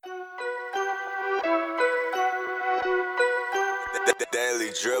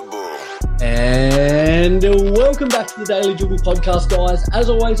Daily Dribble. And welcome back to the Daily Dribble podcast, guys. As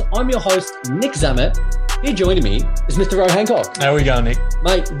always, I'm your host, Nick Zammit. Here joining me is Mr. Ro Hancock. How we going, Nick?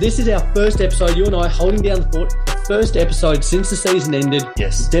 Mate, this is our first episode, you and I holding down the fort. The first episode since the season ended.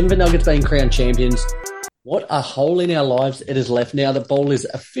 Yes. Denver Nuggets being crowned champions. What a hole in our lives it has left now that ball is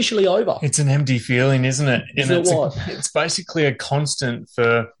officially over. It's an empty feeling, isn't it? Isn't it what? It's basically a constant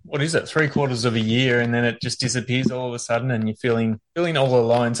for, 3/4 of a year, and then it just disappears all of a sudden and you're feeling all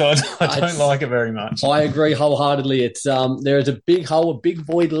alone. So I don't like it very much. I agree wholeheartedly. It's there is a big hole, a big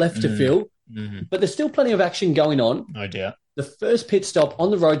void left to fill, but there's still plenty of action going on. No doubt. The first pit stop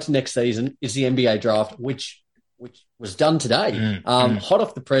on the road to next season is the NBA draft, which was done today, hot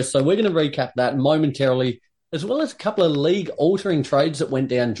off the press. So we're going to recap that momentarily, as well as a couple of league-altering trades that went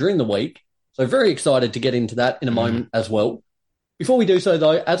down during the week. So very excited to get into that in a moment as well. Before we do so,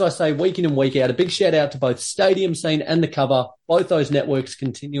 though, as I say, week in and week out, a big shout-out to both Stadium Scene and The Cover, both those networks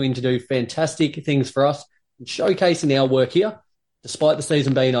continuing to do fantastic things for us and showcasing our work here. Despite the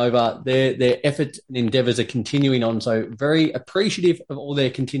season being over, their efforts and endeavours are continuing on. So very appreciative of all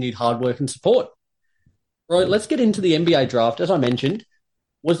their continued hard work and support. Right, let's get into the NBA draft. As I mentioned,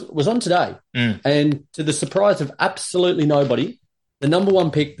 was on today. And to the surprise of absolutely nobody, the number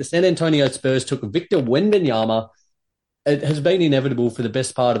one pick, the San Antonio Spurs, took Victor Wembanyama. It has been inevitable for the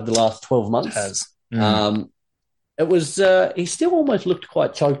best part of the last 12 months. It has. It was, he still almost looked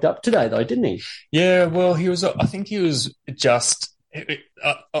quite choked up today, though, didn't he? Yeah, well, I think he was just...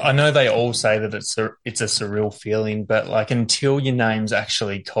 I know they all say that it's a surreal feeling, but like until your name's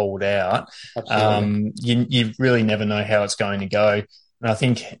actually called out, you really never know how it's going to go. And I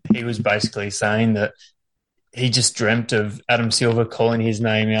think he was basically saying that he just dreamt of Adam Silver calling his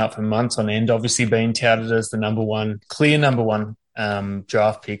name out for months on end, obviously being touted as the clear number one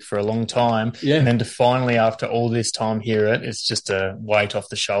draft pick for a long time. Yeah. And then to finally, after all this time, hear it, it's just a weight off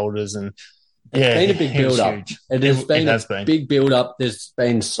the shoulders. And it's been a big build-up. It has been a big build-up. There's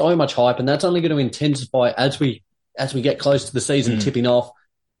been so much hype, and that's only going to intensify as we get close to the season tipping off.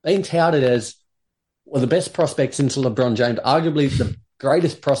 Being touted as the best prospect since LeBron James, arguably the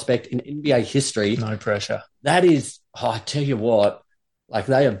greatest prospect in NBA history. No pressure. That is, I tell you what, like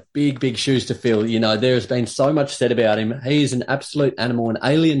they are big, big shoes to fill. You know, there has been so much said about him. He is an absolute animal, an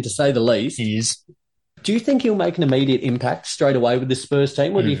alien to say the least. He is. Do you think he'll make an immediate impact straight away with the Spurs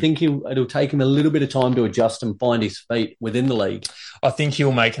team, or do you think it'll take him a little bit of time to adjust and find his feet within the league? I think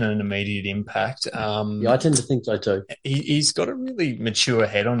he'll make an immediate impact. I tend to think so too. He's got a really mature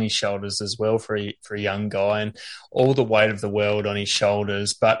head on his shoulders as well for a young guy, and all the weight of the world on his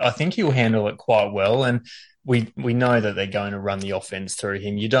shoulders. But I think he'll handle it quite well, and we know that they're going to run the offense through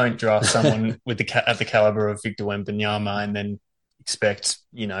him. You don't draft someone at the caliber of Victor Wembanyama and then expect,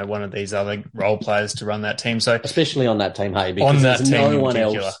 one of these other role players to run that team. So especially on that team, hey, because there's no one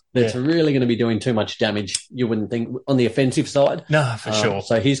else that's really going to be doing too much damage, you wouldn't think, on the offensive side. No, for sure.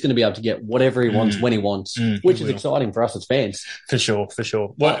 So he's going to be able to get whatever he wants when he wants, which is exciting for us as fans. For sure.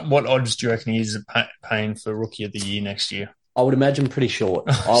 What odds do you reckon he's paying for Rookie of the Year next year? I would imagine pretty short.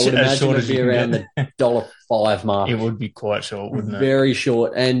 I would imagine it would be around the $5 mark. It would be quite short, wouldn't it? Very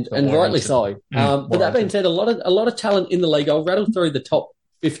short, and rightly so. But that being said, a lot of talent in the league. I'll rattle through the top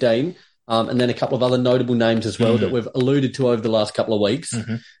 15, and then a couple of other notable names as well that we've alluded to over the last couple of weeks.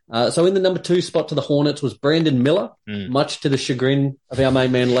 So in the number 2 spot to the Hornets was Brandon Miller, much to the chagrin of our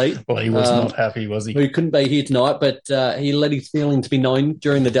main man Lee. Well, he was not happy, was he? Who couldn't be here tonight, but he let his feelings be known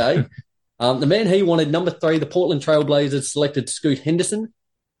during the day. The man he wanted, number 3, the Portland Trail Blazers selected Scoot Henderson.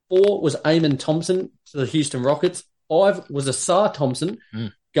 4 was Eamon Thompson to the Houston Rockets. 5 was Asar Thompson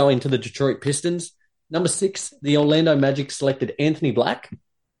going to the Detroit Pistons. Number 6, the Orlando Magic selected Anthony Black.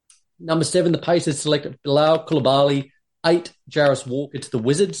 Number 7, the Pacers selected Bilal Coulibaly. 8, Jarris Walker to the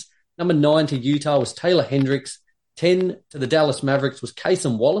Wizards. Number 9 to Utah was Taylor Hendricks. 10 to the Dallas Mavericks was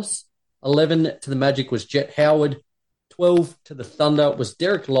Cason Wallace. 11 to the Magic was Jet Howard. 12 to the Thunder was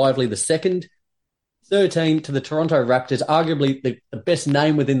Derek Lively II. 13 to the Toronto Raptors, arguably the best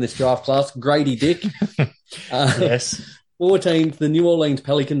name within this draft class, Grady Dick. Yes. 14 to the New Orleans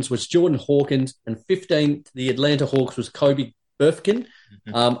Pelicans was Jordan Hawkins, and 15 to the Atlanta Hawks was Kobe Burfkin.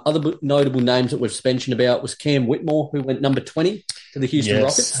 Other notable names that we've mentioned about was Cam Whitmore, who went number 20 to the Houston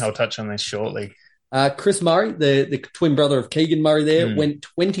Rockets. I'll touch on this shortly. Chris Murray, the twin brother of Keegan Murray there, went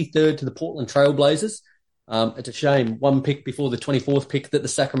 23rd to the Portland Trail Blazers. It's a shame, one pick before the 24th pick that the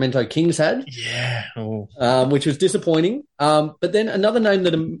Sacramento Kings had. Yeah. Which was disappointing. But then another name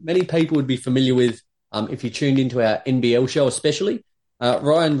that many people would be familiar with if you tuned into our NBL show especially,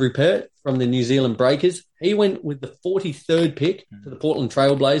 Ryan Rupert from the New Zealand Breakers. He went with the 43rd pick to the Portland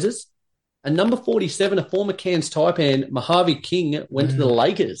Trail Blazers. And number 47, a former Cairns Taipan, Mojave King, went to the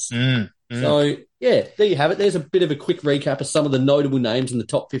Lakers. So, yeah, there you have it. There's a bit of a quick recap of some of the notable names in the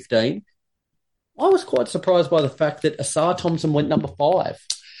top 15. I was quite surprised by the fact that Asar Thompson went number 5.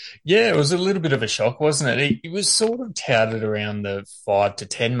 Yeah, it was a little bit of a shock, wasn't it? He was sort of touted around the 5 to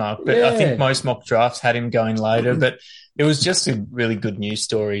 10 mark, but I think most mock drafts had him going later. But it was just a really good news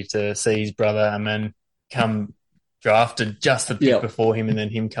story to see his brother Aman come drafted just the pick before him and then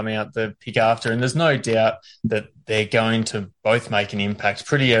him come out the pick after. And there's no doubt that they're going to both make an impact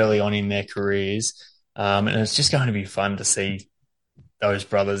pretty early on in their careers. And it's just going to be fun to see those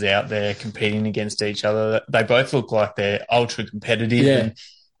brothers out there competing against each other. They both look like they're ultra competitive. Yeah.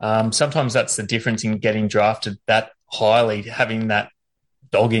 And sometimes that's the difference in getting drafted that highly, having that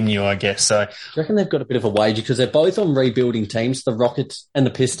dog in you, I guess. So I reckon they've got a bit of a wager because they're both on rebuilding teams, the Rockets and the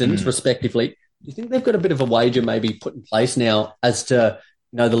Pistons, respectively. Do you think they've got a bit of a wager maybe put in place now as to,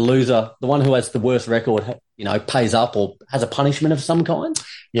 the loser, the one who has the worst record, pays up or has a punishment of some kind?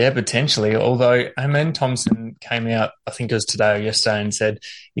 Yeah, potentially. Although Amen Thompson came out, I think it was today or yesterday, and said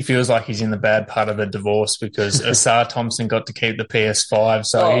he feels like he's in the bad part of a divorce because Asar Thompson got to keep the PS5,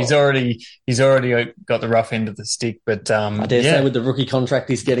 so he's already got the rough end of the stick. But I dare say with the rookie contract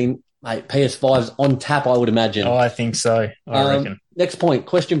he's getting, mate, PS5's on tap, I would imagine. Oh, I think so. I reckon. Next point,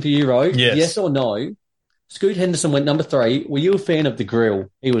 question for you, Ro. Yes or no? Scoot Henderson went number 3. Were you a fan of the grill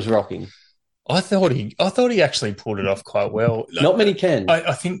he was rocking? I thought he actually pulled it off quite well. Not many can.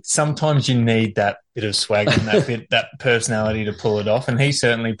 I think sometimes you need that bit of swag and that personality to pull it off, and he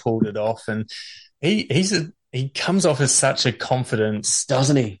certainly pulled it off. And he comes off as such a confidence,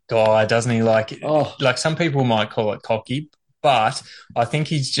 doesn't he? Guy, doesn't he? Like some people might call it cocky, but I think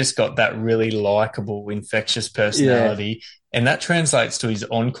he's just got that really likable, infectious personality. And that translates to his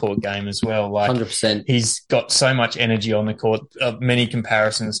on-court game as well. 100%. He's got so much energy on the court, many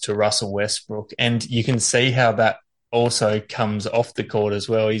comparisons to Russell Westbrook. And you can see how that also comes off the court as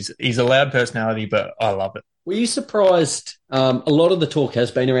well. He's a loud personality, but I love it. Were you surprised? A lot of the talk has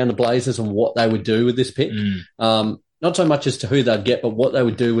been around the Blazers and what they would do with this pick. Not so much as to who they'd get, but what they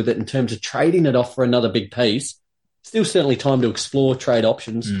would do with it in terms of trading it off for another big piece. Still certainly time to explore trade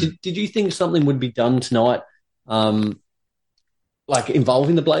options. Did you think something would be done tonight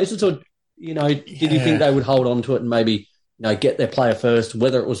involving the Blazers, or did you think they would hold on to it and maybe get their player first,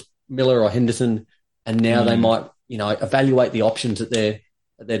 whether it was Miller or Henderson, and now they might evaluate the options at their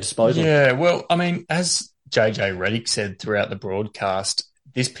disposal? Yeah, well, I mean, as JJ Redick said throughout the broadcast,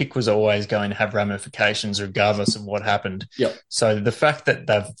 this pick was always going to have ramifications regardless of what happened. Yep. So the fact that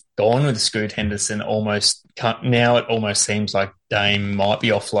they've gone with Scoot Henderson now it almost seems like Dame might be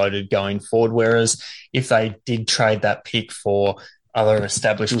offloaded going forward, whereas if they did trade that pick for other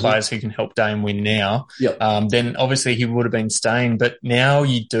established players who can help Dame win now, then obviously he would have been staying. But now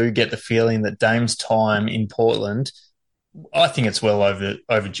you do get the feeling that Dame's time in Portland, I think it's well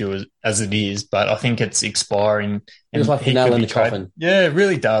overdue as it is, but I think it's expiring. It's like a nail in the coffin. Yeah, it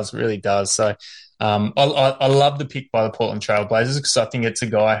really does, really does. So I love the pick by the Portland Trail Blazers because I think it's a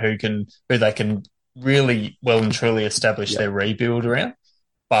guy who they can really well and truly establish their rebuild around.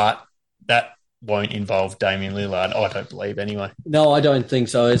 But that won't involve Damian Lillard, I don't believe, anyway. No, I don't think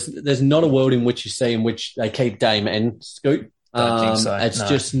so. There's not a world in which you see in which they keep Dame and Scoot. Don't think so. It's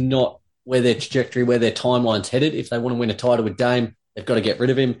just not where their trajectory, where their timeline's headed. If they want to win a title with Dame, they've got to get rid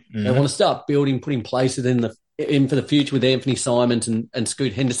of him. They want to start building, putting places in for the future with Anthony Simons and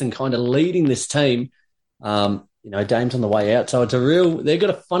Scoot Henderson kind of leading this team. Dame's on the way out. So they've got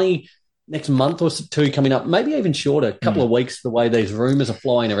a funny next month or two coming up, maybe even shorter, a couple of weeks, the way these rumours are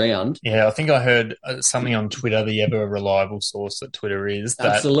flying around. Yeah, I think I heard something on Twitter, the ever reliable source that Twitter is,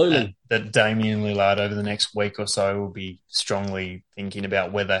 that Damian Lillard over the next week or so will be strongly thinking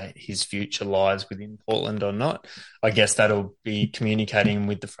about whether his future lies within Portland or not. I guess that'll be communicating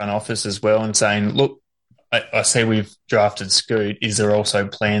with the front office as well and saying, look, I see we've drafted Scoot. Is there also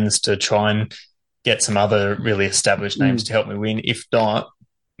plans to try and get some other really established names to help me win? If not,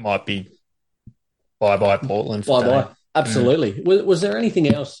 might be bye-bye Portland. Bye-bye. Absolutely. Was there anything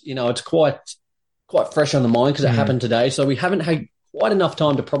else? It's quite fresh on the mind because it happened today. So we haven't had quite enough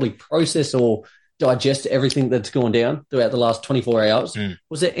time to probably process or digest everything that's gone down throughout the last 24 hours.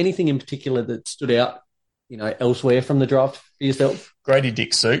 Was there anything in particular that stood out, elsewhere from the draft for yourself? Grady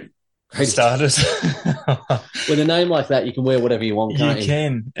Dick suit. Starters. With a name like that, you can wear whatever you want, can't you? You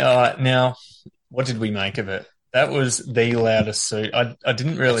can. Now, what did we make of it? That was the loudest suit. I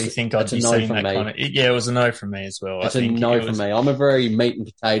didn't really think I'd be seeing that kind of... Yeah, it was a no from me as well. It's a no from me. I'm a very meat and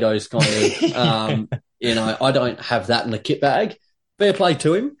potatoes kind of... I don't have that in the kit bag. Fair play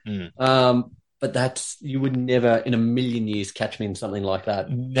to him. but you would never in a million years catch me in something like that.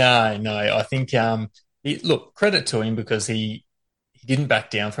 No. I think, look, credit to him because he didn't back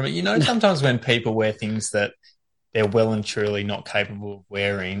down from it. You know, sometimes when people wear things that they're well and truly not capable of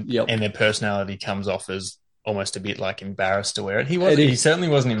wearing, and their personality comes off as almost a bit like embarrassed to wear it. He certainly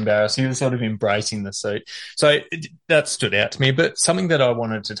wasn't embarrassed. He was sort of embracing the suit. So that stood out to me. But something that I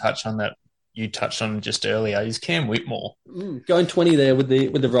wanted to touch on that you touched on just earlier is Cam Whitmore. Going 20 there with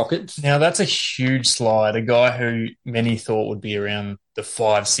the Rockets. Now, that's a huge slide. A guy who many thought would be around the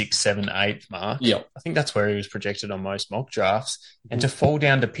 5, 6, 7, 8 mark. Yeah. I think that's where he was projected on most mock drafts. And to fall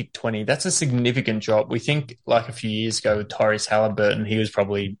down to pick 20, that's a significant drop. We think like a few years ago with Tyrese Halliburton, he was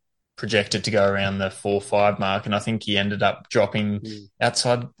probably projected to go around the 4, 5 mark. And I think he ended up dropping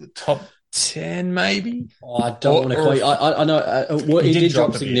outside the top 10 maybe. I don't want to call you. I know he did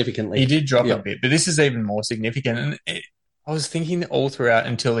drop significantly. He did drop a bit, but this is even more significant. And I was thinking all throughout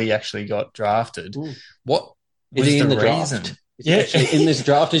until he actually got drafted. What was the reason? Draft? In this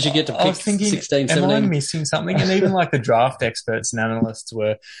draft, as you get to pick 16, 17. Am I missing something? And even like the draft experts and analysts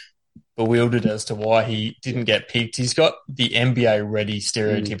were bewildered as to why he didn't get picked. He's got the NBA ready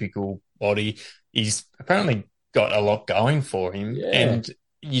stereotypical body. He's apparently got a lot going for him. Yeah. And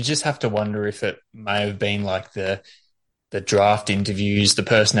you just have to wonder if it may have been like the draft interviews, the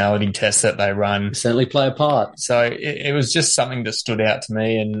personality tests that they run. Certainly play a part. So it was just something that stood out to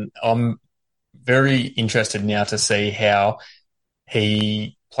me, and I'm very interested now to see how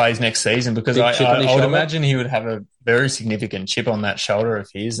he plays next season because I would imagine he would have a very significant chip on that shoulder of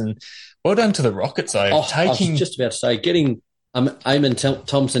his. And well done to the Rockets, though. I was just about to say, getting Eamon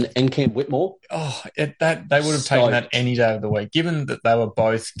Thompson and Cam Whitmore. They would have taken that any day of the week, given that they were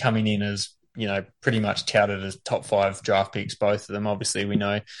both coming in as, you know, pretty much touted as top 5 draft picks, both of them. Obviously, we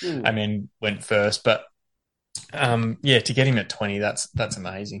know Eamon went first, but to get him at 20, that's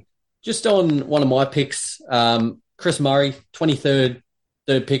amazing. Just on one of my picks, Chris Murray, 23rd,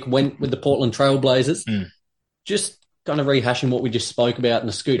 third pick, went with the Portland Trail Blazers. Just kind of rehashing what we just spoke about in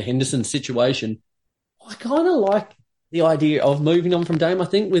the Scoot Henderson situation. I kind of like the idea of moving on from Dame, I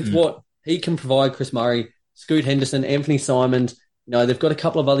think, with what he can provide, Chris Murray, Scoot Henderson, Anthony Simons. You know, they've got a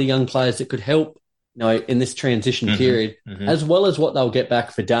couple of other young players that could help, you know, in this transition period, as well as what they'll get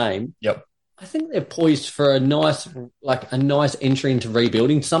back for Dame. Yep. I think they're poised for a nice entry into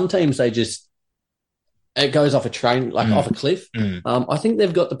rebuilding. Some teams it goes off a train, off a cliff. I think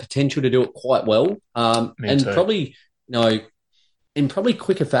they've got the potential to do it quite well, and too. Probably, you know, in probably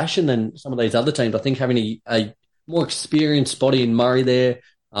quicker fashion than some of these other teams. I think having a more experienced body in Murray there,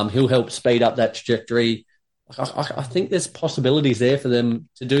 he'll help speed up that trajectory. I think there's possibilities there for them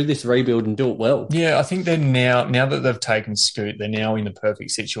to do this rebuild and do it well. Yeah, I think they're now that they've taken Scoot, they're now in the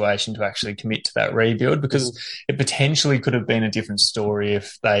perfect situation to actually commit to that rebuild, because it potentially could have been a different story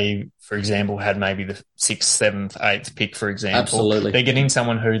if they, for example, had maybe the 6th, 7th, 8th pick, for example. Absolutely. They're getting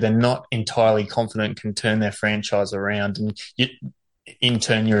someone who they're not entirely confident can turn their franchise around, and in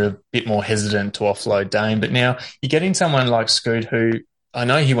turn you're a bit more hesitant to offload Dame. But now you're getting someone like Scoot who, I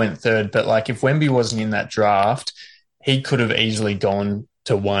know he went 3rd, but like if Wemby wasn't in that draft, he could have easily gone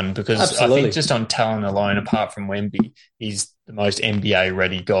to 1, because Absolutely. I think just on talent alone, apart from Wemby, he's the most NBA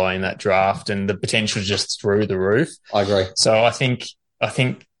ready guy in that draft, and the potential just through the roof. I agree. So I think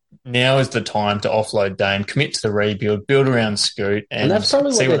now is the time to offload Dame, commit to the rebuild, build around Scoot, and that's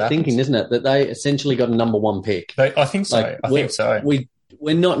probably what they're thinking, isn't it? That they essentially got a number 1 pick. I think so. I think so.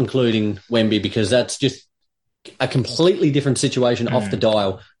 We're not including Wemby because that's just a completely different situation off the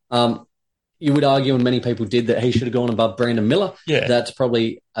dial. You would argue, and many people did, that he should have gone above Brandon Miller. Yeah. That's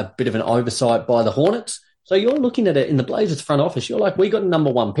probably a bit of an oversight by the Hornets. So you're looking at it in the Blazers front office. You're like, we got a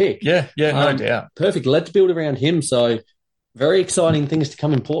number 1 pick. Yeah, no doubt. Perfect. Let's build around him. So very exciting things to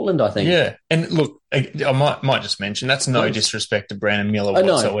come in Portland, I think. Yeah, and look, I might just mention that's no disrespect to Brandon Miller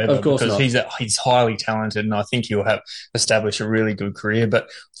whatsoever, of course because not. he's highly talented, and I think he'll have established a really good career. But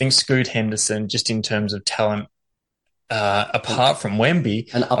I think Scoot Henderson, just in terms of talent, apart from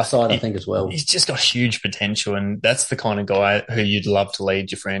Wemby, and upside, I think as well, he's just got huge potential, and that's the kind of guy who you'd love to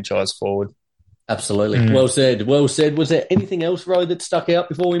lead your franchise forward. Absolutely, well said. Well said. Was there anything else, Ro, that stuck out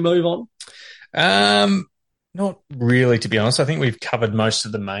before we move on? Not really, to be honest. I think we've covered most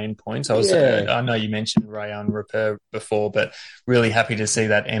of the main points. I know you mentioned Rayon Repair before, but really happy to see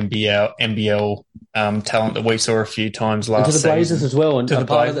that NBL talent that we saw a few times last season. To the Blazers as well. And to the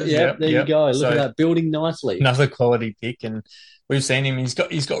Blazers, there you go. Look at that, building nicely. Another quality pick, and we've seen him. He's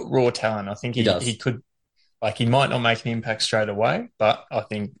got raw talent. I think he could, he might not make an impact straight away, but I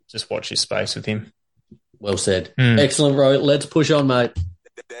think just watch his space with him. Well said. Excellent, Ro. Let's push on, mate.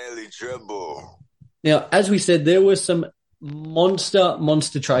 Daily Dribble. Now, as we said, there were some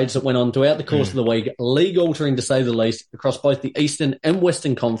monster trades that went on throughout the course of the week, league altering to say the least, across both the Eastern and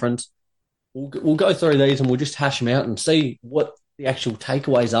Western Conference. We'll go through these and we'll just hash them out and see what the actual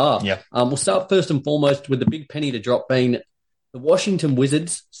takeaways are. Yeah. We'll start first and foremost with the big penny to drop being the Washington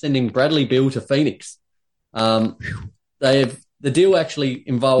Wizards sending Bradley Beal to Phoenix. The deal actually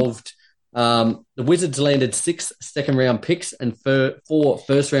involved the Wizards landed 6 second-round picks and 4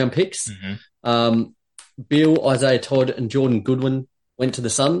 first-round picks. Beal, Isaiah Todd, and Jordan Goodwin went to the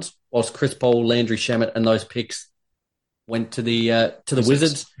Suns, whilst Chris Paul, Landry Shamet, and those picks went to the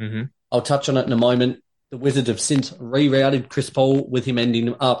Wizards. Mm-hmm. I'll touch on it in a moment. The Wizards have since rerouted Chris Paul with him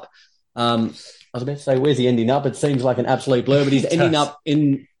ending up. I was about to say, where's he ending up? It seems like an absolute blur, but he's ending up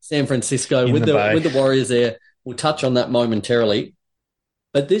in San Francisco with the Warriors there. We'll touch on that momentarily.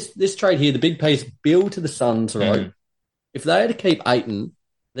 But this trade here, the big piece, Beal to the Suns, right? If they had to keep Ayton,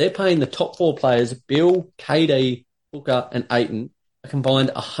 they're paying the top 4 players, Beal, KD, Booker, and Ayton, a combined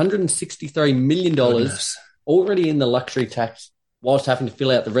 $163 million already in the luxury tax, whilst having to fill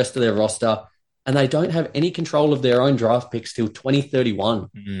out the rest of their roster. And they don't have any control of their own draft picks till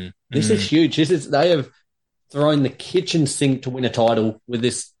 2031. This is huge. They have thrown the kitchen sink to win a title with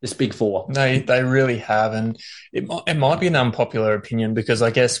this big 4. They really have, and it might be an unpopular opinion because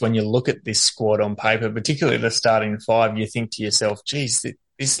I guess when you look at this squad on paper, particularly the starting 5, you think to yourself, geez,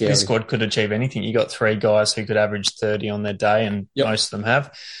 this squad could achieve anything. You got 3 guys who could average 30 on their day, and most of them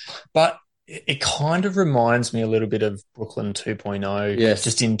have. But it kind of reminds me a little bit of Brooklyn 2.0,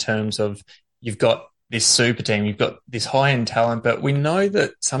 just in terms of you've got this super team, you've got this high-end talent, but we know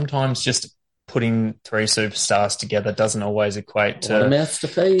that sometimes just putting 3 superstars together doesn't always equate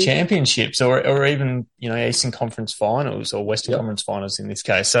to championships or even, Eastern Conference finals or Western Conference finals in this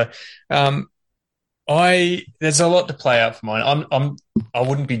case. So, there's a lot to play out for mine. I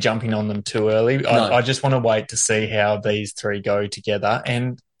wouldn't be jumping on them too early. No. I just want to wait to see how these 3 go together.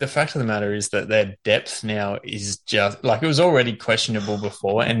 And the fact of the matter is that their depth now is just like it was already questionable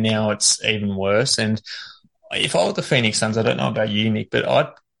before, and now it's even worse. And if I were the Phoenix Suns, I don't know about you, Nick, but I'd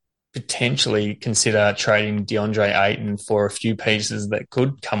potentially consider trading DeAndre Ayton for a few pieces that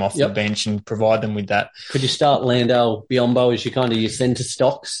could come off the bench and provide them with that. Could you start Landale Biombo as your centre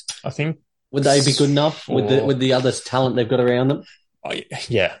stocks? I think. Would they be good enough with the other talent they've got around them?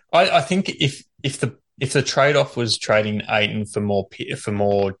 I think if the trade-off was trading Ayton for more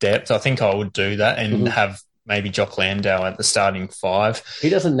depth, I think I would do that and have maybe Jock Landale at the starting 5. He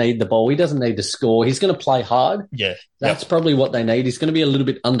doesn't need the ball. He doesn't need to score. He's going to play hard. Yeah. That's probably what they need. He's going to be a little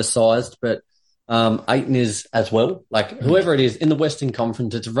bit undersized, but Ayton is as well. Like whoever it is in the Western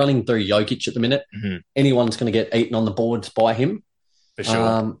Conference, it's running through Jokic at the minute. Anyone's going to get eaten on the boards by him. For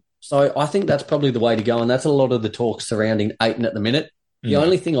sure. So I think that's probably the way to go, and that's a lot of the talk surrounding Ayton at the minute. The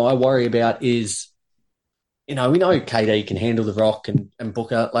only thing I worry about is, we know KD can handle the rock and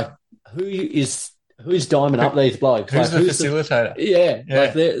Booker. Like, who's diming up these blokes? Who's the facilitator?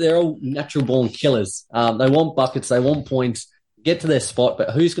 Like they're all natural born killers. They want buckets, they want points, get to their spot,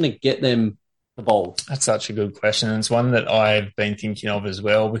 but who's going to get them the ball? That's such a good question. And it's one that I've been thinking of as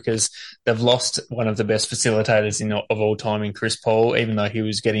well because they've lost one of the best facilitators of all time in Chris Paul, even though he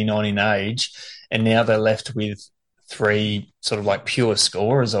was getting on in age. And now they're left with 3 sort of like pure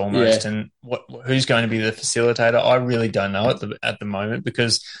scorers almost. And who's going to be the facilitator? I really don't know at the moment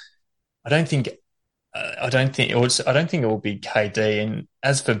because I don't think it will be KD. And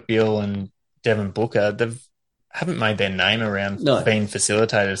as for Bill and Devin Booker, they've haven't made their name around being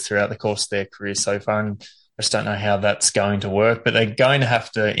facilitators throughout the course of their career so far. And I just don't know how that's going to work, but they're going to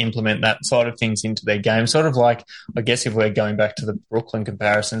have to implement that side of things into their game. Sort of like, I guess if we're going back to the Brooklyn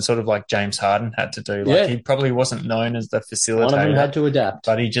comparison, sort of like James Harden had to do. Like he probably wasn't known as the facilitator. One of them had to adapt.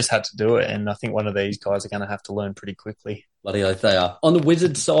 But he just had to do it. And I think one of these guys are going to have to learn pretty quickly. Bloody oath they are. On the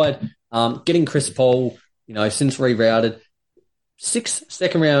Wizards side, getting Chris Paul, since rerouted, 6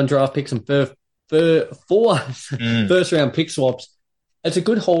 second-round draft picks and 4 first-round pick swaps. It's a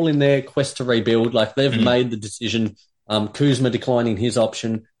good haul in their quest to rebuild. Like, they've made the decision. Kuzma declining his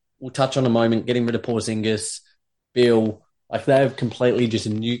option. We'll touch on a moment, getting rid of Porzingis, Bill. Like, they've completely just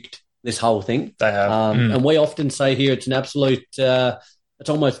nuked this whole thing. They have. And we often say here it's an absolute it's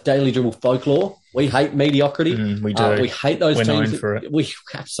almost daily dribble folklore. We hate mediocrity. We do. We hate those teams. We're known for it. We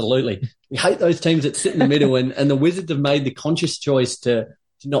hate those teams that sit in the middle, and the Wizards have made the conscious choice to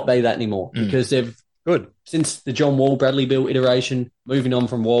not be that anymore because they've since the John Wall, Bradley Beal iteration, moving on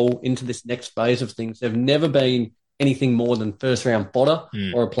from Wall into this next phase of things, they've never been anything more than first-round fodder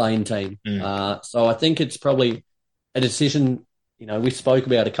or a playing team. So I think it's probably a decision, we spoke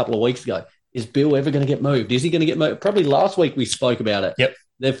about a couple of weeks ago. Is Bill ever going to get moved? Is he going to get moved? Probably last week we spoke about it. Yep.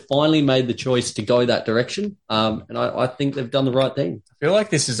 they've finally made the choice to go that direction, and I think they've done the right thing. I feel like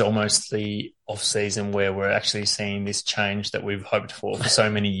this is almost the off-season where we're actually seeing this change that we've hoped for so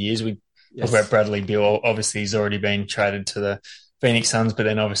many years. We talk about Bradley Beal. Obviously, he's already been traded to the Phoenix Suns, but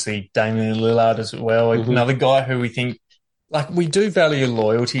then obviously Damian Lillard as well. Another guy who we think, like, we do value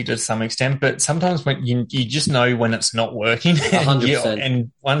loyalty to some extent, but sometimes when you just know when it's not working. 100%.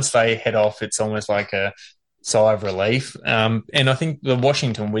 And once they head off, it's almost like a sigh of relief. And I think the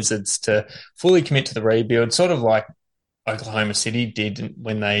Washington Wizards, to fully commit to the rebuild, sort of like Oklahoma City did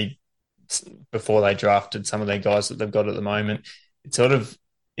before they drafted some of their guys that they've got at the moment.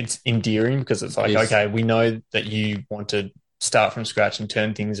 It's endearing because it's like, okay, we know that you want to start from scratch and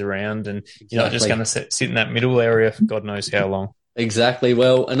turn things around, and you're not just going to sit in that middle area for God knows how long. Exactly.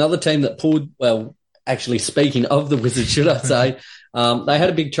 Well, another team that pulled, actually speaking of the Wizards, should I say, they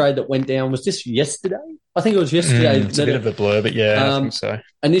had a big trade that went down. Was this yesterday? I think it was yesterday. It's a bit of a blur, but yeah, I think so.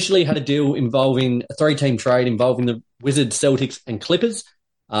 Initially had a deal involving a 3-team trade involving the Wizards, Celtics and Clippers.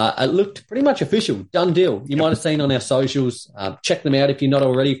 It looked pretty much official. Done deal. You might have seen on our socials. Check them out if you're not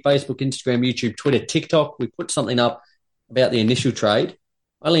already. Facebook, Instagram, YouTube, Twitter, TikTok. We put something up about the initial trade.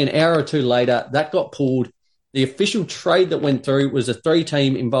 Only an hour or two later, that got pulled. The official trade that went through was a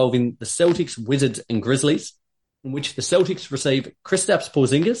 3-team involving the Celtics, Wizards and Grizzlies, in which the Celtics receive Kristaps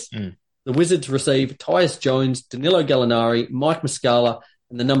Porzingis. The Wizards receive Tyus Jones, Danilo Gallinari, Mike Muscala,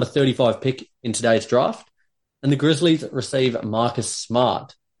 and the number 35 pick in today's draft. And the Grizzlies receive Marcus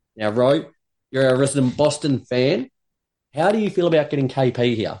Smart. Now, Ro, you're a resident Boston fan. How do you feel about getting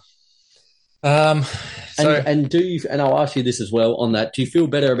KP here? And I'll ask you this as well on that. Do you feel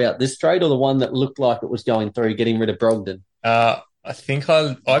better about this trade or the one that looked like it was going through, getting rid of Brogdon? I think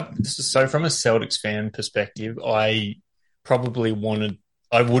so from a Celtics fan perspective, I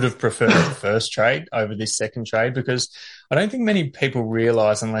would have preferred the first trade over this second trade, because I don't think many people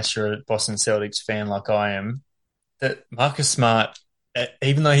realise, unless you're a Boston Celtics fan like I am, that Marcus Smart,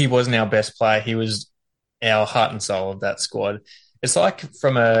 even though he wasn't our best player, he was our heart and soul of that squad. It's like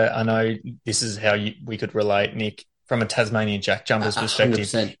I know this is how we could relate, Nick, from a Tasmanian Jack Jumpers perspective.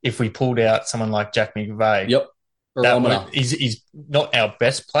 100%. If we pulled out someone like Jack McVeigh, he's not our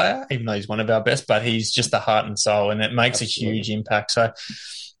best player, even though he's one of our best, but he's just the heart and soul, and it makes a huge impact. So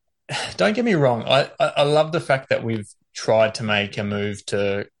don't get me wrong. I love the fact that we've tried to make a move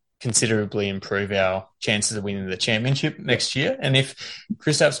to considerably improve our chances of winning the championship next year. And if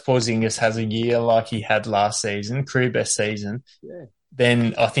Kristaps Porzingis has a year like he had last season, career best season,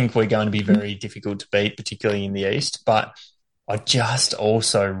 then I think we're going to be very difficult to beat, particularly in the East. But I just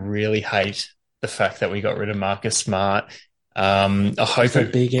also really hate the fact that we got rid of Marcus Smart. I hope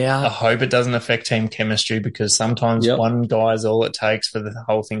it doesn't affect team chemistry, because sometimes one guy is all it takes for the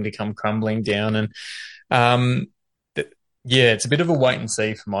whole thing to come crumbling down. And it's a bit of a wait and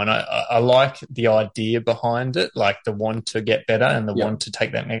see for mine. I like the idea behind it, like the want to get better and the want to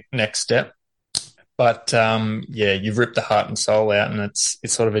take that next step. But you've ripped the heart and soul out, and it's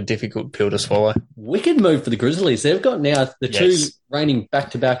sort of a difficult pill to swallow. Wicked move for the Grizzlies. They've got now the two reigning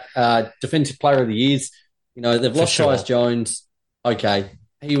back-to-back Defensive Player of the Years. You know, they've lost Tyus Jones. Okay,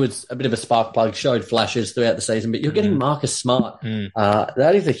 he was a bit of a spark plug, showed flashes throughout the season, but you're getting Marcus Smart.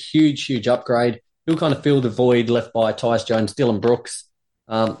 That is a huge, huge upgrade. He'll kind of fill the void left by Tyus Jones, Dylan Brooks.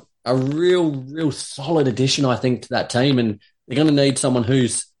 A real solid addition, I think, to that team, and they're going to need someone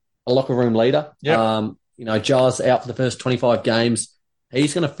who's a locker room leader. Jar's out for the first 25 games.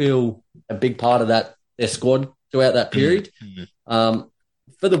 He's going to feel a big part of their squad throughout that period.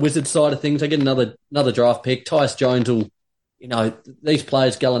 For the Wizards side of things, they get another draft pick. Tyus Jones will, these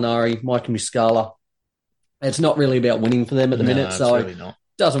players, Gallinari, Mike Muscala, it's not really about winning for them at the minute, so really not.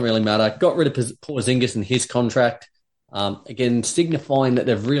 Doesn't really matter. Got rid of Porzingis and his contract. Again, signifying that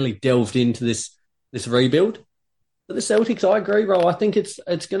they've really delved into this rebuild. But the Celtics, I agree, bro. I think it's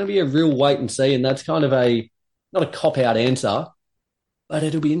going to be a real wait and see, and that's kind of not a cop-out answer, but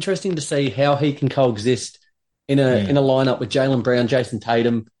it'll be interesting to see how he can coexist in a lineup with Jaylen Brown, Jason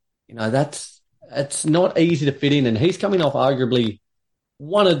Tatum. It's not easy to fit in, and he's coming off arguably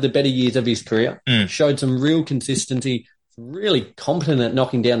one of the better years of his career. Showed some real consistency, really competent at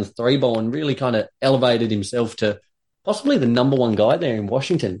knocking down the three ball, and really kind of elevated himself to possibly the number one guy there in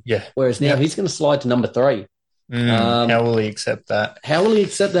Washington. Yeah. Whereas now he's going to slide to number 3. How will he accept that? How will he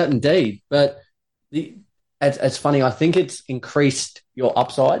accept that? Indeed. But it's funny. I think it's increased your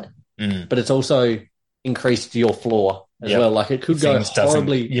upside, but it's also increased your floor as well. Like it could go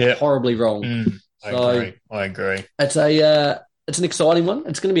horribly wrong. I agree. It's an exciting one.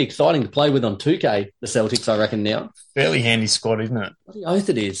 It's going to be exciting to play with on 2K, the Celtics, I reckon now. Fairly handy squad, isn't it? What the oath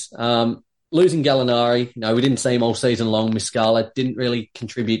it is. losing Gallinari, we didn't see him all season long. Muscala didn't really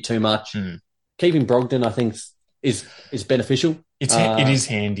contribute too much. Keeping Brogdon, I think, is beneficial. It is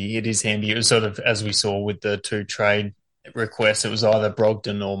handy. It is handy. It was sort of, as we saw with the 2 trade requests, it was either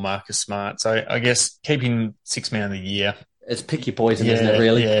Brogdon or Marcus Smart. So I guess keeping 6 man of the year. It's pick your poison, isn't it,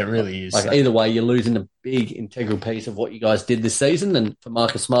 really? Yeah, it really is. Like, either way, you're losing a big integral piece of what you guys did this season, and for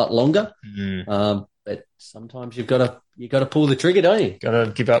Marcus Smart longer. But sometimes you've got to pull the trigger, don't you? Got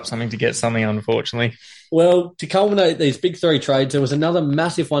to give up something to get something, unfortunately. Well, to culminate these big 3 trades, there was another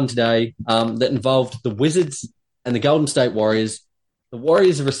massive one today that involved the Wizards and the Golden State Warriors. The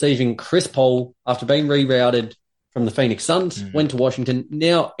Warriors are receiving Chris Paul after being rerouted from the Phoenix Suns, went to Washington,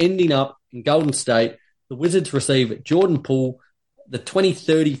 now ending up in Golden State. The Wizards receive Jordan Poole, the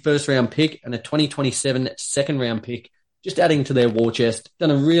 2030 first-round pick, and a 2027 second-round pick, just adding to their war chest.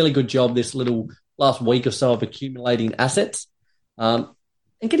 Done a really good job this little last week or so of accumulating assets. And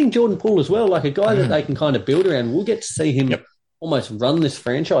getting Jordan Poole as well, like a guy that they can kind of build around. We'll get to see him almost run this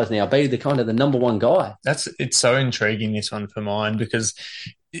franchise now, be the kind of the number one guy. It's so intriguing, this one for mine, because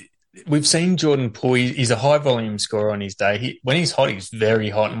we've seen Jordan Poole. He's a high volume scorer on his day. When he's hot, he's very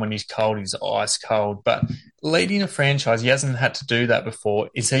hot, and when he's cold, he's ice cold. But leading a franchise, he hasn't had to do that before.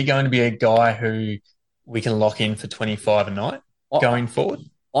 Is he going to be a guy who we can lock in for 25 a night going forward?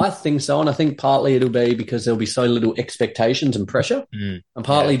 I think so, and I think partly it'll be because there'll be so little expectations and pressure, and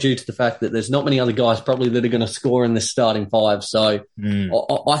partly due to the fact that there's not many other guys probably that are going to score in this starting 5. So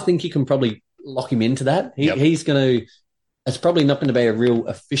I think you can probably lock him into that. He's going to. It's probably not going to be a real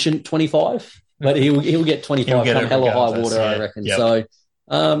efficient 25, but he'll get 25 come hell or high water, I reckon. So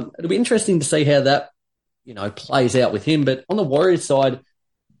it'll be interesting to see how that plays out with him. But on the Warriors side,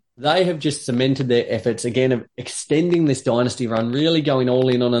 they have just cemented their efforts, again, of extending this dynasty run, really going all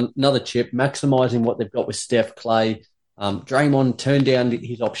in on another chip, maximising what they've got with Steph, Clay. Draymond turned down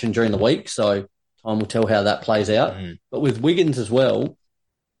his option during the week, so time will tell how that plays out. But with Wiggins as well,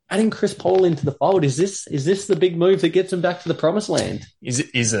 adding Chris Paul into the fold, is this the big move that gets him back to the promised land? Is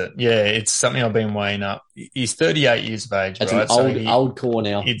it? Yeah, it's something I've been weighing up. He's 38 years of age, That's right? an old core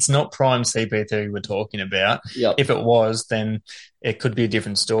now. It's not prime CP3 we're talking about. Yep. If it was, then it could be a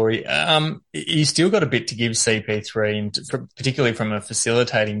different story. He's still got a bit to give CP3, and particularly from a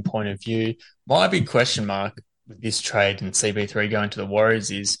facilitating point of view. My big question mark with this trade and CP3 going to the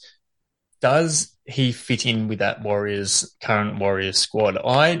Warriors is, does he fit in with that current Warriors squad?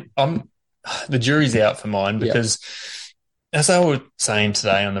 The jury's out for mine, because as I was saying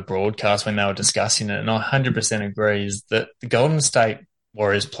today on the broadcast when they were discussing it, and I 100% agree, is that the Golden State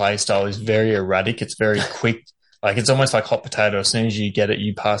Warriors play style is very erratic. It's very quick. Like, it's almost like hot potato. As soon as you get it,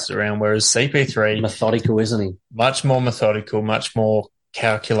 you pass it around. Whereas CP3... methodical, isn't he? Much more methodical, much more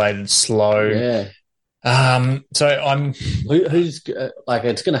calculated, slow. Yeah. So I'm... Who's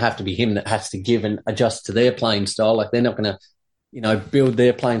it's going to have to be him that has to give and adjust to their playing style. Like, they're not going to, build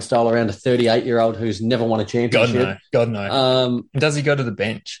their playing style around a 38-year-old who's never won a championship. God no. Does he go to the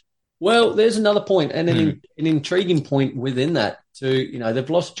bench? Well, there's another point, and an intriguing point within that too. They've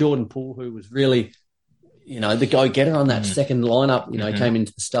lost Jordan Poole, who was really, the go-getter on that second lineup. Came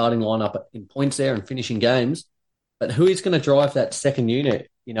into the starting lineup in points there and finishing games. But who is going to drive that second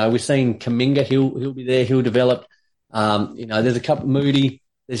unit? We've seen Kuminga, he'll be there, he'll develop. There's a couple Moody,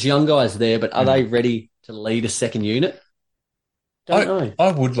 there's young guys there, but are they ready to lead a second unit? Don't know.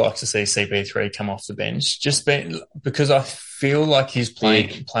 I would like to see CP3 come off the bench, because I feel like his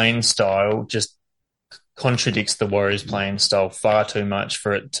playing style just contradicts the Warriors' playing style far too much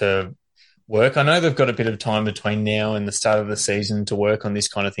for it to work. I know they've got a bit of time between now and the start of the season to work on this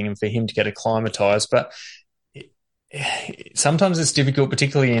kind of thing and for him to get acclimatized, but sometimes it's difficult,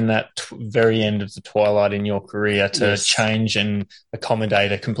 particularly in that very end of the twilight in your career, to change and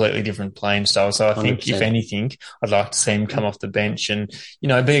accommodate a completely different playing style. So I think, 100%. If anything, I'd like to see him come off the bench and, be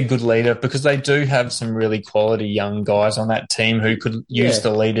a good leader, because they do have some really quality young guys on that team who could use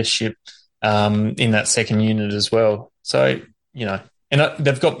the leadership in that second unit as well. So, and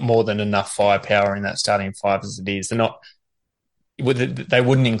they've got more than enough firepower in that starting 5 as it is. They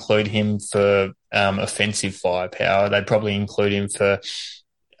wouldn't include him for offensive firepower. They'd probably include him for,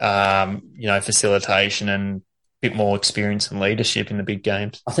 facilitation and a bit more experience and leadership in the big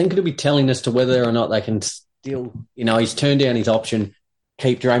games. I think it'll be telling as to whether or not they can still, he's turned down his option,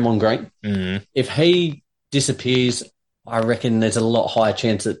 keep Draymond Green. Mm-hmm. If he disappears, I reckon there's a lot higher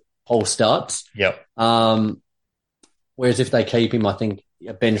chance that Paul starts. Yep. Whereas if they keep him, I think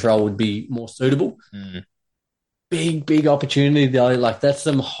a bench role would be more suitable. Mm. Big opportunity though. Like, that's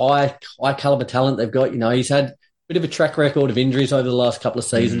some high caliber talent they've got. He's had a bit of a track record of injuries over the last couple of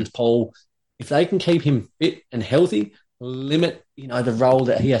seasons, Paul. If they can keep him fit and healthy, limit, the role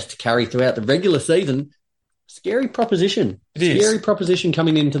that he has to carry throughout the regular season. Scary proposition. Scary proposition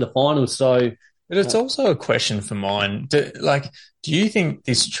coming into the finals. So, but it's also a question for mine. Do you think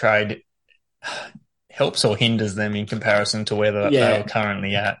this trade helps or hinders them in comparison to where they are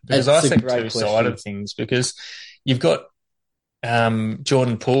currently at? Because I see two sides of things. Because you've got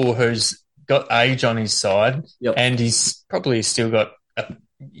Jordan Poole, who's got age on his side, and he's probably still got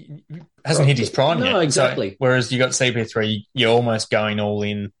hasn't hit his prime yet. No, exactly. So, whereas you got CP3, you're almost going all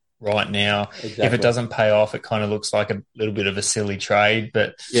in right now. Exactly. If it doesn't pay off, it kind of looks like a little bit of a silly trade.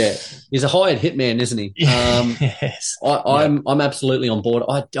 But he's a hired hitman, isn't he? Yes. I'm absolutely on board.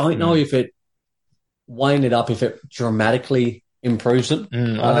 I don't know if it weighing it up, if it dramatically improves them.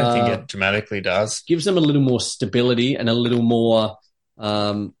 I don't think it dramatically does. Gives them a little more stability and a little more,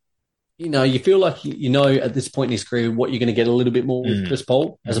 you feel like at this point in his career what you're going to get a little bit more with Chris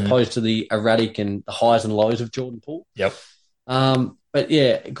Paul as opposed to the erratic and the highs and lows of Jordan Poole. Yep.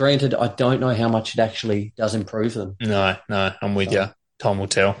 But granted, I don't know how much it actually does improve them. No, I'm with you. Time will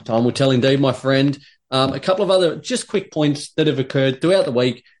tell. Time will tell indeed, my friend. A couple of other just quick points that have occurred throughout the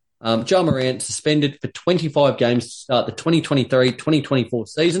week. Ja Morant suspended for 25 games to start the 2023-2024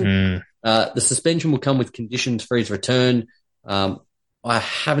 season. The suspension will come with conditions for his return. I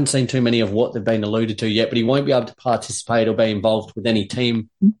haven't seen too many of what they've been alluded to yet, but he won't be able to participate or be involved with any team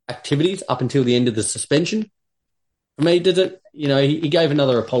activities up until the end of the suspension. For me, he gave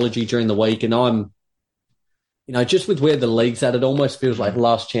another apology during the week, and I'm, just with where the league's at, it almost feels like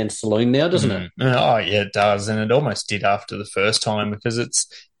last chance saloon now, doesn't it? Oh, yeah, it does. And it almost did after the first time because it's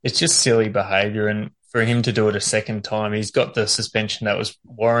just silly behaviour. And for him to do it a second time, he's got the suspension that was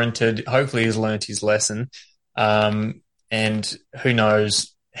warranted. Hopefully he's learnt his lesson. And who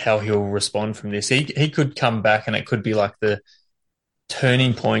knows how he'll respond from this. He could come back and it could be like the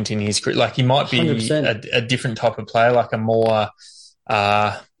turning point in his career. Like he might be a different type of player, like a more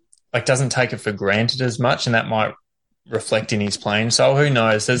doesn't take it for granted as much, and that might reflect in his playing. So who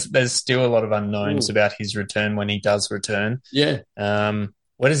knows? There's still a lot of unknowns about his return when he does return. Yeah.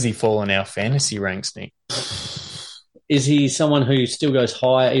 Where does he fall in our fantasy ranks, Nick? Is he someone who still goes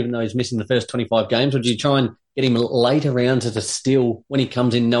higher even though he's missing the first 25 games, or do you try and get him later rounds as a steal when he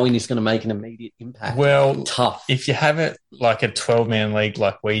comes in knowing he's going to make an immediate impact? Well, tough. If you have it like a 12-man league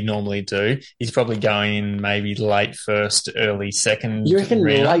like we normally do, he's probably going in maybe late first, early second. You reckon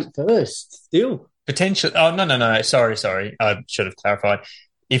round. Late first still? Potentially. Oh, no. Sorry. I should have clarified.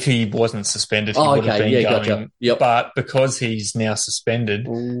 If he wasn't suspended, he would have been going. Gotcha. Yep. But because he's now suspended,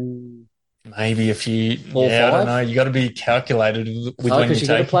 maybe a few. 4 or 5? I don't know. You got to be calculated with when because you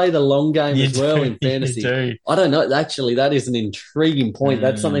got to play the long game as well in fantasy. You do. I don't know. Actually, that is an intriguing point.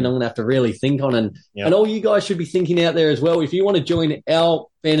 That's something I'm going to have to really think on. And all you guys should be thinking out there as well. If you want to join our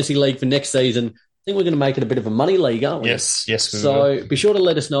fantasy league for next season, I think we're going to make it a bit of a money league, aren't we? Yes, we will. Be sure to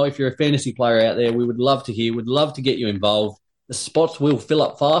let us know if you're a fantasy player out there. We would love to hear. We'd love to get you involved. The spots will fill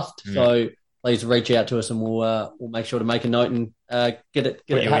up fast, so please reach out to us and we'll make sure to make a note and get it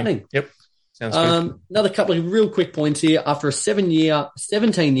happening. Yep. Sounds good. Another couple of real quick points here. After a 17-year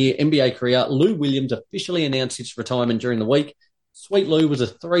NBA career, Lou Williams officially announced his retirement during the week. Sweet Lou was a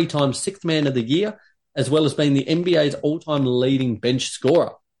 3-time Sixth Man of the Year, as well as being the NBA's all-time leading bench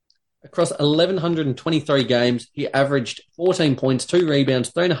scorer. Across 1,123 games, he averaged 14 points, 2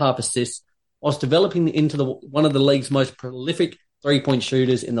 rebounds, 3.5 assists, whilst developing into one of the league's most prolific three-point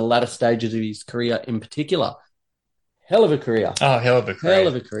shooters in the latter stages of his career in particular. Hell of a career. Oh, hell of a career. Hell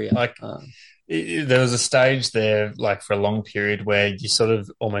of a career. There was a stage there, like for a long period, where you sort of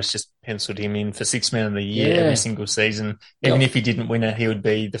almost just penciled him in for Sixth Man of the Year every single season. Even if he didn't win it, he would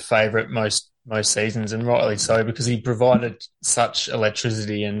be the favourite most seasons, and rightly so, because he provided such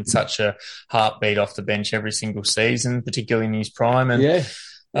electricity and such a heartbeat off the bench every single season, particularly in his prime. And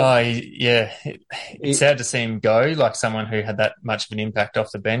it's sad to see him go, like someone who had that much of an impact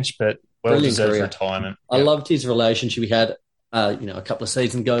off the bench, but well-deserved retirement. I loved his relationship he had, a couple of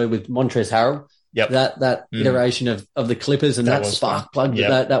seasons ago with Montrezl Harrell. Yep. That iteration of the Clippers and that spark plug,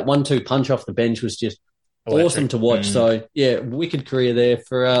 that 1-2 punch off the bench was just awesome to watch. So, wicked career there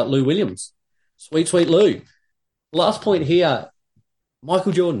for Lou Williams. Sweet Lou. Last point here,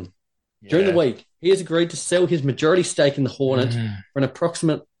 Michael Jordan. During the week, he has agreed to sell his majority stake in the Hornets for an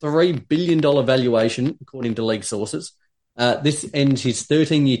approximate $3 billion valuation, according to league sources. This ends his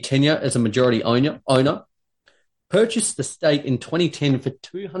 13-year tenure as a majority owner. Purchased the stake in 2010 for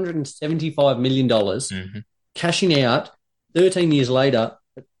 $275 million, cashing out 13 years later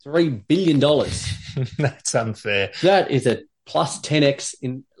at $3 billion. That's unfair. That is a plus 10x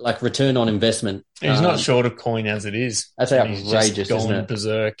in return on investment. He's not short of coin as it is. That's outrageous, isn't it?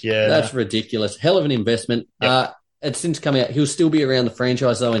 Berserk, yeah. That's ridiculous. Hell of an investment. Yep. had since come out. He'll still be around the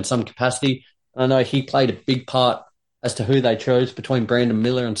franchise, though, in some capacity. I know he played a big part as to who they chose between Brandon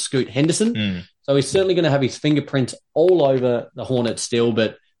Miller and Scoot Henderson. So he's certainly going to have his fingerprints all over the Hornets still,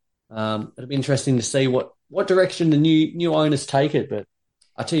 but it'll be interesting to see what direction the new owners take it. But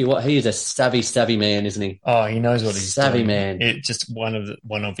I tell you what, he is a savvy man, isn't he? Oh, he knows what he's doing. Savvy man. It's just one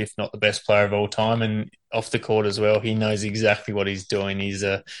of, if not the best player of all time, and off the court as well. He knows exactly what he's doing. He's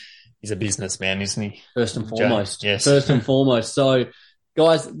a businessman, isn't he? First and foremost. Yes. First and foremost. So,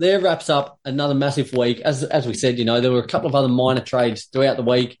 guys, there wraps up another massive week. As we said, there were a couple of other minor trades throughout the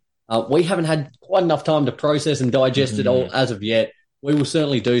week. We haven't had quite enough time to process and digest it all as of yet. We will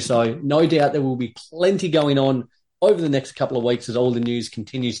certainly do so. No doubt there will be plenty going on over the next couple of weeks as all the news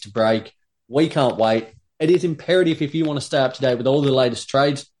continues to break. We can't wait. It is imperative, if you want to stay up to date with all the latest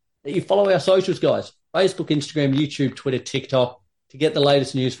trades, that you follow our socials, guys. Facebook, Instagram, YouTube, Twitter, TikTok, to get the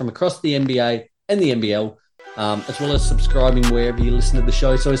latest news from across the NBA and the NBL, as well as subscribing wherever you listen to the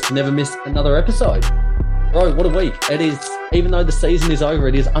show so as to never miss another episode. Bro, what a week. It is, even though the season is over,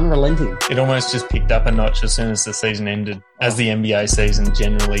 it is unrelenting. It almost just picked up a notch as soon as the season ended, as the NBA season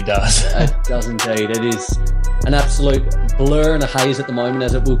generally does. It does indeed. It is an absolute blur and a haze at the moment,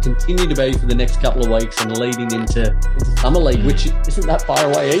 as it will continue to be for the next couple of weeks and leading into Summer League, which isn't that far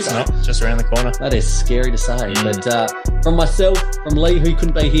away either. It's not, just around the corner. That is scary to say. But from myself, from Lee, who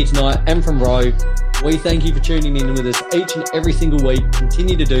couldn't be here tonight, and from Ro, we thank you for tuning in with us each and every single week.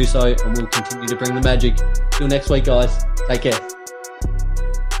 Continue to do so, and we'll continue to bring the magic. Till next week, guys. Take care.